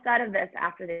more set of this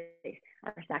after this,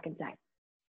 our second set.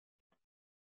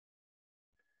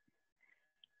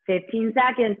 15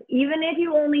 seconds. Even if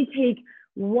you only take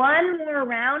one more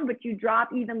round, but you drop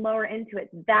even lower into it,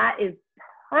 that is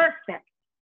perfect.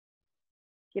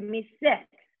 Give me 6,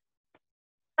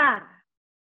 5,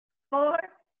 4,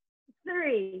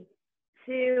 3,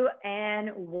 2, and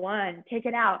 1. Take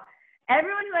it out.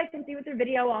 Everyone who I can see with their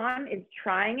video on is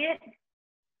trying it.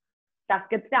 That's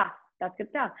good stuff. That's good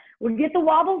stuff. We'll get the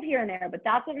wobbles here and there, but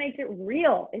that's what makes it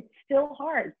real. It's still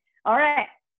hard. All right,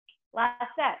 last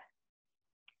set.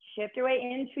 Shift your weight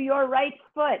into your right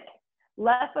foot.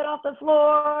 Left foot off the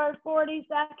floor, 40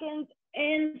 seconds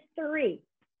in 3,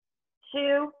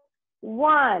 2,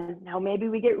 1. Now maybe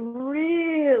we get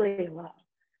really low.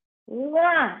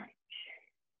 Lunge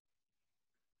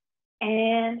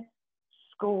and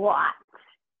squat.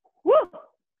 Woo!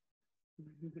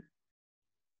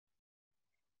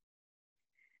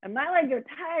 And my legs are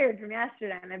tired from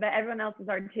yesterday, and I bet everyone else's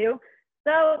are too.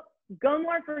 So go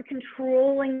more for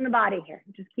controlling the body here.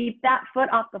 Just keep that foot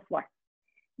off the floor.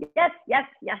 Yes, yes,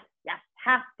 yes, yes.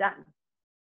 Half done.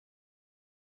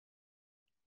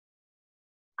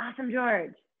 Awesome,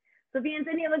 George. Sophia and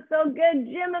Cindy look so good.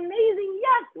 Jim, amazing.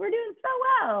 Yes, we're doing so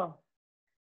well.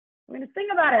 We're going to sing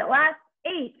about it. Last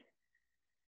 8,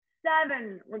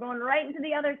 7. We're going right into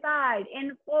the other side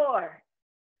in 4,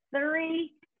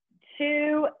 3,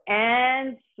 2,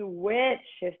 and switch.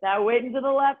 Shift that weight into the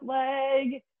left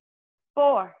leg.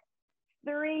 4,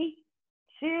 3,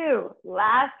 2.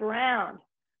 Last round.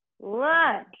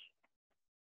 Lunge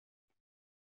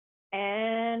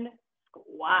and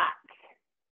squat.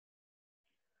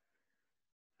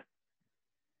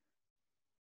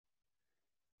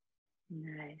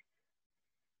 Nice.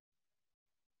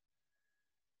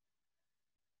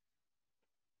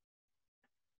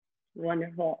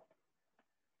 Wonderful.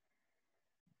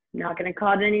 Not going to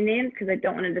call any names because I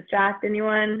don't want to distract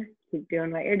anyone. Keep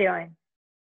doing what you're doing.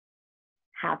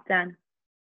 Half done.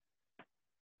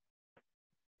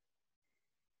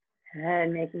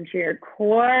 And making sure your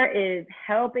core is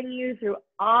helping you through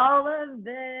all of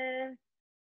this.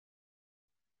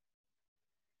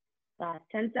 Last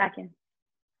 10 seconds.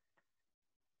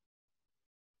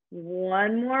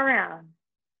 One more round.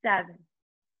 7,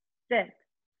 6,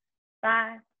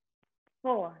 5,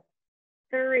 4,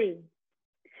 3,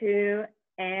 2,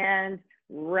 and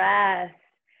rest.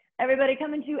 Everybody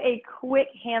come into a quick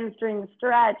hamstring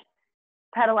stretch.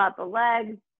 Pedal out the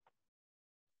legs.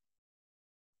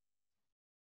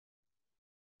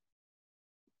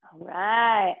 All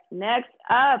right, next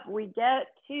up, we get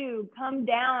to come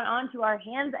down onto our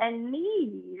hands and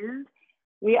knees.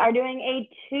 We are doing a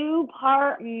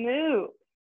 2-part move.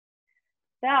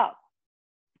 So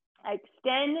I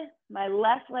extend my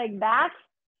left leg back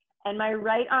and my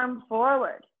right arm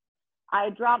forward. I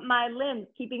drop my limbs,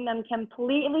 keeping them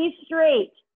completely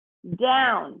straight,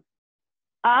 down,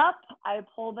 up, I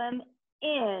pull them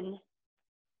in,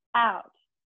 out,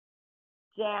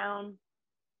 down,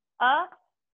 up,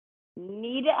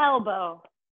 knee to elbow,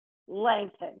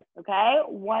 lengthen, okay?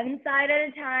 One side at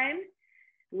a time.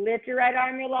 Lift your right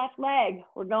arm, your left leg.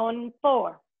 We're going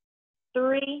 4,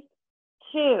 3,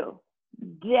 2,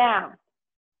 down,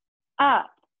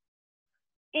 up,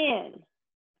 in,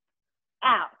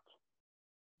 out,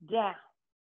 down,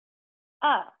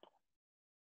 up,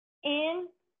 in,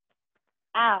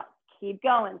 out. Keep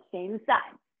going, same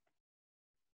side.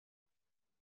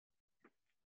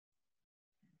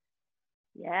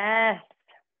 Yes.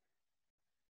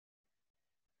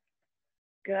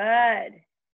 Good.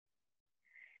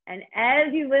 And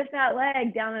as you lift that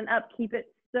leg down and up, keep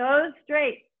it so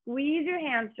straight. Squeeze your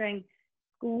hamstring,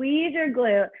 squeeze your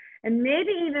glute, and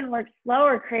maybe even work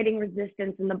slower, creating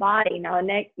resistance in the body. Now,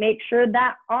 make sure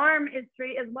that arm is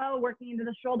straight as well, working into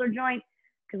the shoulder joint,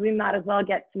 because we might as well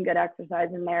get some good exercise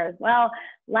in there as well.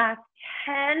 Last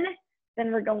 10,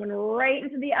 then we're going right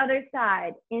into the other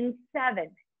side in 7,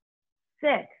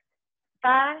 6,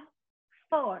 5,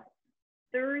 4,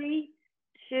 3,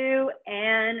 2,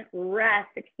 and rest.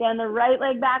 Extend the right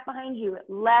leg back behind you.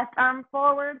 Left arm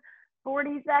forward.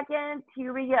 40 seconds.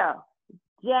 Here we go.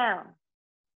 Down,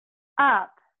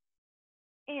 up,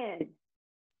 in,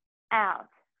 out,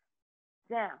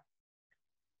 down,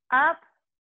 up,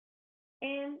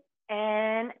 in,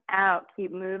 and out.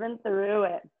 Keep moving through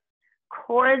it.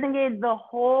 Core is engaged the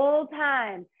whole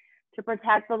time to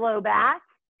protect the low back.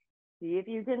 See if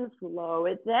you can slow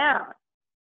it down.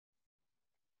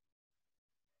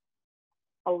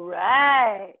 All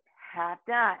right, half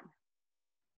done.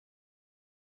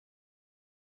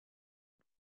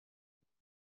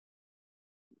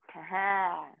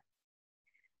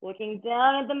 Looking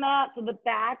down at the mat so the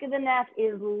back of the neck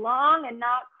is long and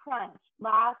not crunched.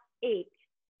 Last 8,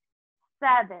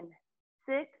 7,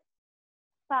 6,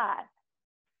 5,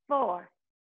 4,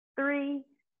 3,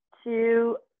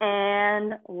 2,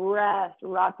 and rest.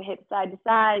 Rock the hips side to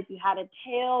side. If you had a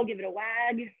tail, give it a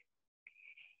wag.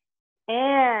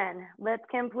 And let's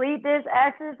complete this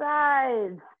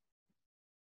exercise.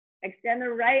 Extend the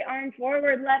right arm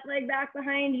forward, left leg back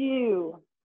behind you.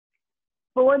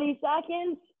 40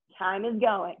 seconds, time is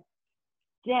going.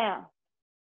 Down,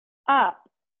 up,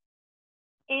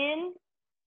 in,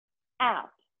 out,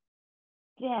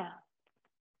 down,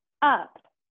 up,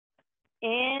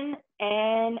 in,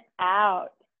 and out.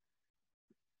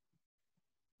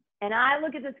 And I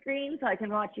look at the screen so I can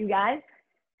watch you guys.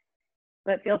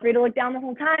 But feel free to look down the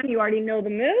whole time. You already know the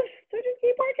move, so just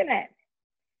keep working it.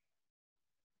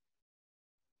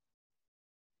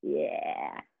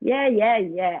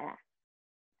 Yeah.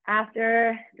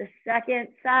 After the second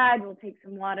side, we'll take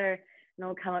some water and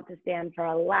we'll come up to stand for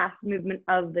our last movement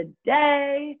of the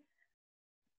day.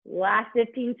 Last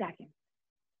 15 seconds.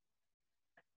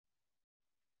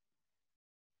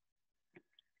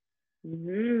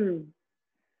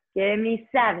 Give me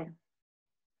 7,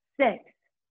 6,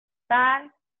 5,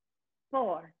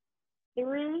 4,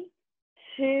 3,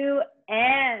 2,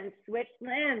 and switch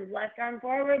limbs. Left arm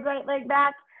forward, right leg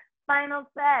back. Final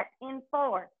set in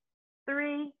 4,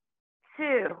 3,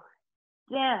 2,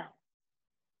 down,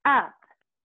 up,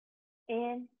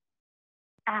 in,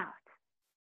 out,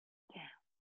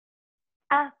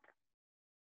 down, up,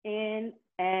 in,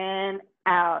 and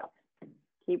out.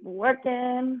 Keep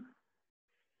working.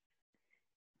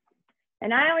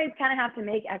 And I always kind of have to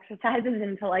make exercises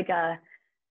into like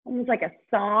almost like a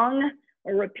song,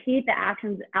 or repeat the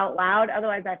actions out loud.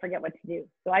 Otherwise, I forget what to do.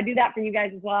 So I do that for you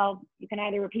guys as well. You can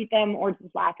either repeat them or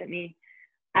just laugh at me.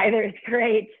 Either is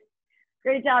great.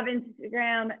 Great job,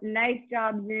 Instagram. Nice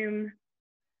job, Zoom.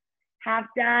 Half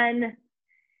done.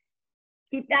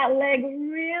 Keep that leg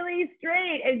really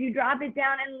straight as you drop it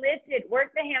down and lift it.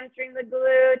 Work the hamstring, the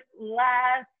glute.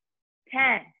 Last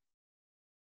 10.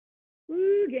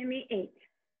 Woo, give me 8,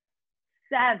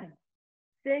 7,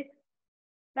 6,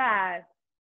 5,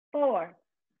 4,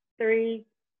 3,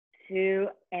 2,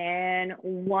 and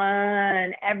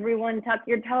 1. Everyone tuck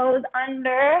your toes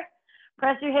under.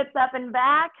 Press your hips up and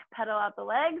back. Pedal out the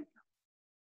legs.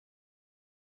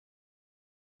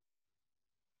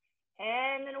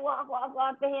 And then walk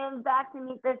the hands back to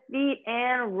meet the feet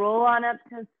and roll on up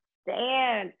to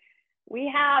stand. We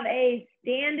have a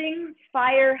standing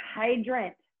fire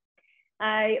hydrant.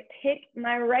 I pick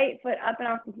my right foot up and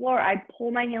off the floor. I pull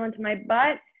my heel into my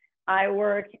butt. I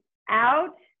work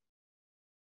out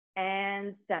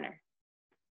and center.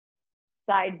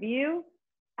 Side view,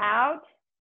 out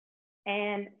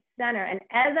and center. And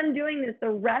as I'm doing this, the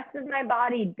rest of my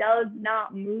body does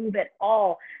not move at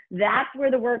all. That's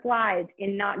where the work lies,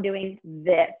 in not doing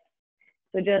this.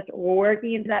 So just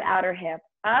working into that outer hip.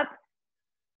 Up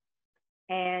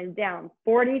and down.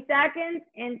 40 seconds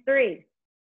in 3,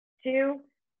 2,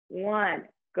 1.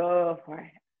 Go for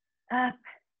it. Up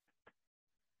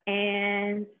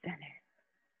and center.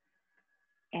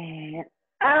 And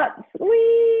up,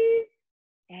 squeeze,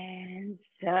 and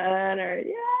center.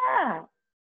 Yeah.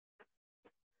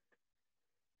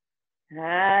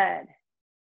 Good.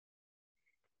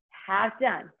 Half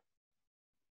done.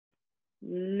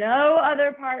 No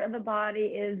other part of the body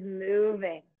is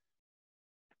moving.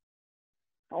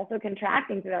 Also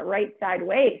contracting through that right side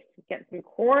waist. Get some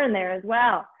core in there as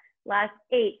well. Last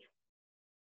 8,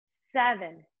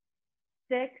 7,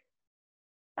 6,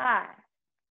 5,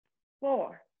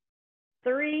 4,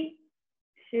 3,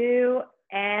 2,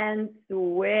 and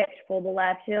switch. Pull the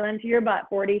left heel into your butt.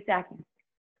 40 seconds.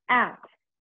 Out.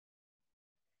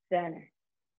 Center.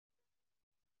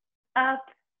 Up.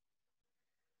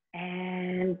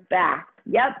 And back.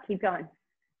 Yep, keep going.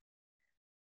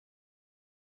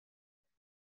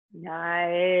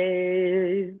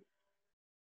 Nice.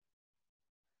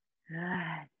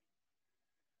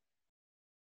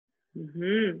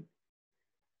 Good.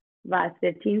 Last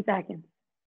 15 seconds.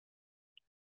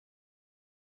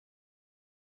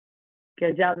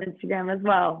 Good job, Instagram, as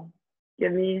well.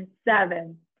 Give me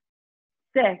 7,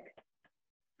 6,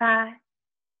 5,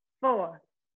 4,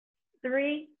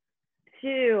 3,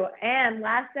 2, and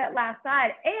last set, last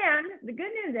side. And the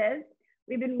good news is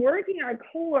we've been working our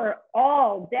core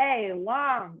all day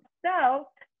long. So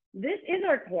this is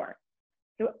our core.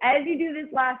 So as you do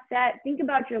this last set, think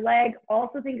about your leg,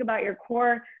 also think about your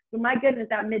core. So my goodness,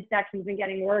 that midsection's been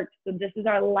getting worked. So this is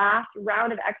our last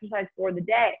round of exercise for the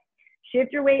day.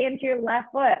 Shift your weight into your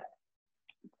left foot.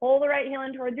 Pull the right heel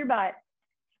in towards your butt.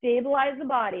 Stabilize the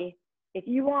body. If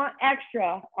you want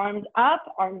extra, arms up,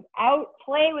 arms out,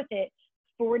 play with it.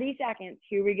 40 seconds.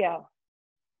 Here we go.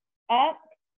 Up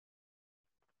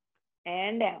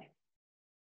and down.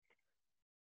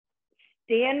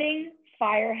 Standing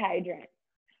fire hydrant.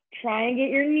 Try and get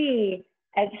your knee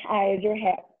as high as your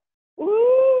hip.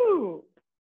 Ooh,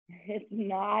 it's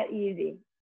not easy.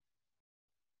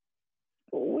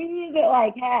 Squeeze it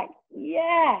like heck.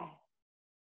 Yeah.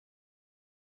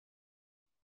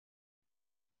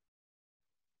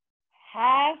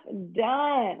 Half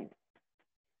done.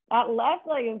 That left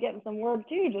leg is getting some work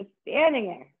too, just standing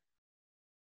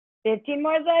there. 15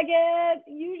 more seconds.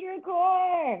 Use your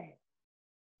core.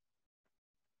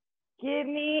 Give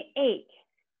me 8,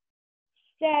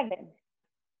 7,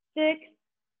 6,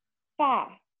 5,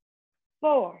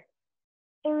 4,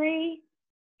 3,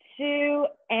 2,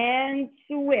 and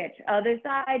switch. Other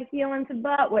side, heel into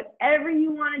butt. Whatever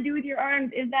you want to do with your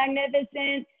arms is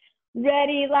magnificent.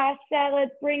 Ready, last set,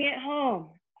 let's bring it home.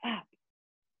 Up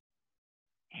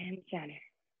and center.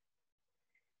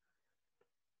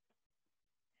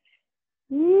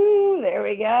 Woo, there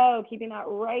we go. Keeping that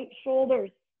right shoulder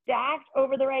stacked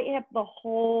over the right hip the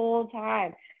whole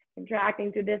time.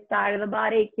 Contracting to this side of the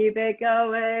body. Keep it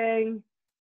going.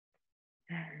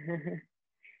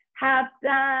 Half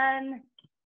done.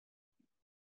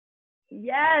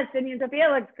 Yes, Cindy and Sophia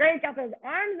looks great. Got those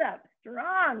arms up.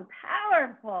 Strong,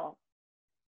 powerful.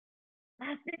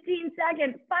 Last 15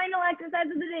 seconds. Final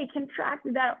exercise of the day.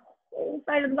 Contracted that whole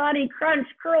side of the body. Crunch,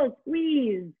 curl,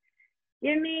 squeeze.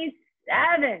 Give me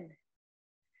 7,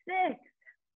 6,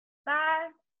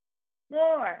 5,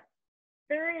 4,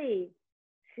 3,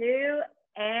 2,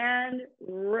 and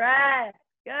rest.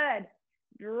 Good.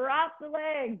 Drop the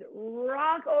legs.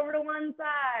 Rock over to one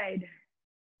side.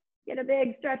 Get a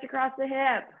big stretch across the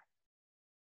hip.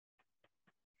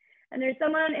 And there's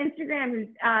someone on Instagram who's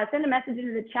sent a message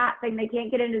into the chat saying they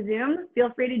can't get into Zoom. Feel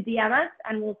free to DM us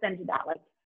and we'll send you that link.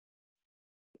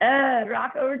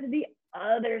 Rock over to the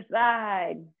other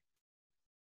side.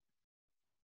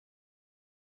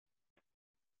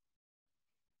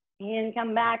 And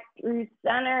come back through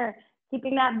center.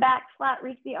 Keeping that back flat,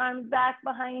 reach the arms back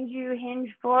behind you,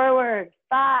 hinge forward.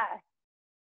 5,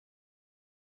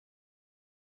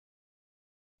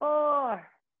 4.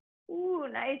 Ooh,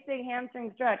 nice big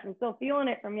hamstring stretch. I'm still feeling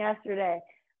it from yesterday.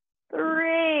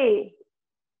 3,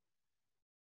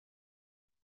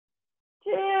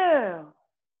 2.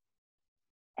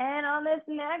 And on this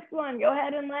next one, go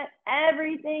ahead and let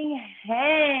everything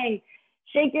hang.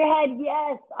 Shake your head,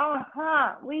 yes,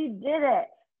 we did it.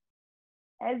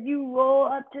 As you roll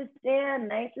up to stand,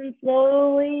 nice and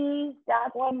slowly,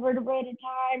 stop one vertebrae at a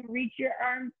time, reach your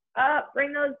arms up,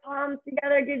 bring those palms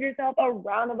together, give yourself a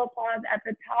round of applause at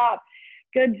the top.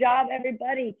 Good job,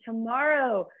 everybody.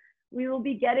 Tomorrow, we will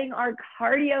be getting our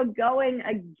cardio going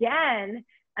again,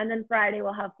 and then Friday,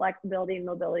 we'll have flexibility and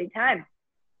mobility time.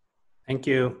 Thank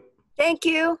you. Thank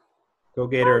you. Go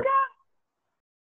Gator. Go,